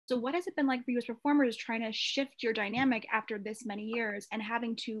So what has it been like for you as performers trying to shift your dynamic after this many years and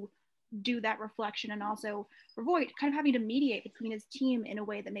having to do that reflection, and also for Voight kind of having to mediate between his team in a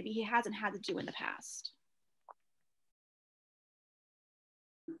way that maybe he hasn't had to do in the past?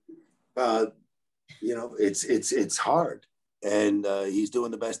 You know, it's hard, and he's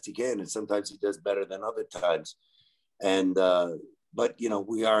doing the best he can, and sometimes he does better than other times. And but you know,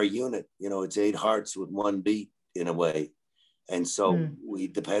 we are a unit. You know, it's 8 hearts with 1 beat in a way, and so we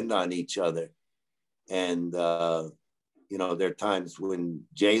depend on each other. And you know, there are times when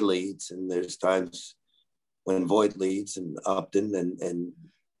Jay leads, and there's times when Voight leads, and Upton, and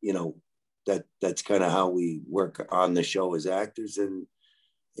you know, that's kind of how we work on the show as actors,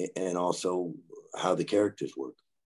 and also how the characters work.